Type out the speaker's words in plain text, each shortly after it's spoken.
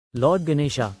Lord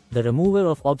Ganesha, the remover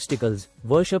of obstacles,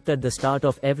 worshipped at the start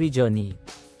of every journey.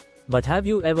 But have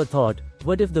you ever thought,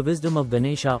 what if the wisdom of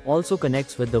Ganesha also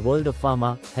connects with the world of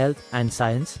pharma, health, and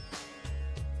science?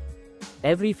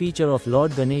 Every feature of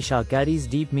Lord Ganesha carries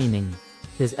deep meaning.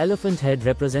 His elephant head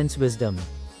represents wisdom.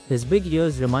 His big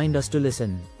ears remind us to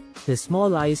listen. His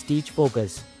small eyes teach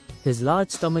focus. His large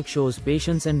stomach shows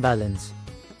patience and balance.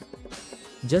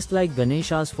 Just like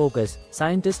Ganesha's focus,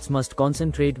 scientists must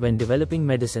concentrate when developing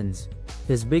medicines.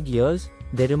 His big ears,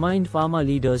 they remind pharma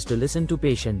leaders to listen to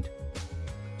patient.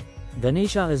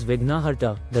 Ganesha is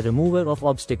Vighnaharta, the remover of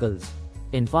obstacles.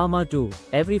 In pharma too,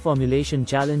 every formulation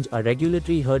challenge or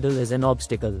regulatory hurdle is an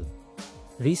obstacle.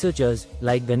 Researchers,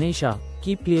 like Ganesha,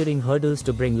 keep clearing hurdles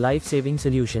to bring life-saving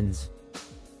solutions.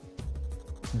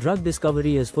 Drug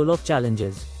discovery is full of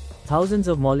challenges. Thousands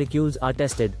of molecules are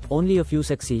tested, only a few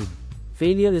succeed.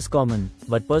 Failure is common,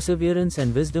 but perseverance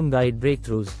and wisdom guide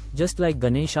breakthroughs, just like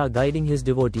Ganesha guiding his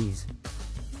devotees.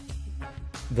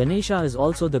 Ganesha is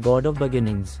also the god of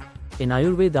beginnings. In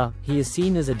Ayurveda, he is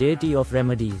seen as a deity of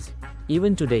remedies.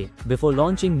 Even today, before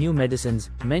launching new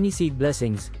medicines, many seek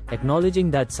blessings,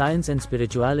 acknowledging that science and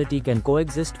spirituality can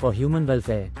coexist for human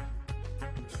welfare.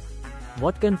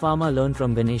 What can pharma learn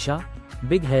from Ganesha?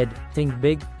 Big head, think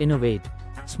big, innovate.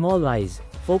 Small eyes,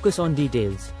 focus on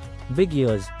details. Big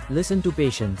ears, listen to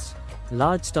patients.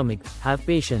 Large stomach, have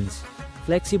patience.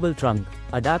 Flexible trunk,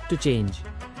 adapt to change.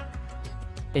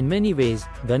 In many ways,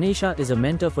 Ganesha is a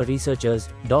mentor for researchers,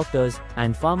 doctors,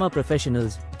 and pharma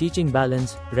professionals, teaching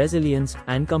balance, resilience,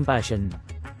 and compassion.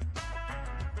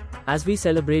 As we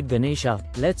celebrate Ganesha,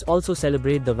 let's also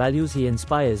celebrate the values he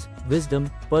inspires: wisdom,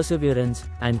 perseverance,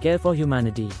 and care for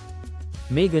humanity.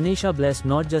 May Ganesha bless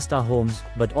not just our homes,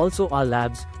 but also our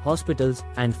labs, hospitals,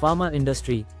 and pharma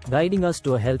industry, guiding us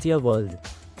to a healthier world.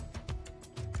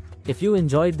 If you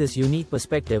enjoyed this unique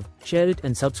perspective, share it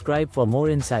and subscribe for more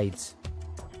insights.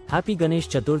 Happy Ganesh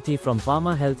Chaturthi from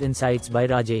PharmaHealth Insights by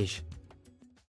Rajesh.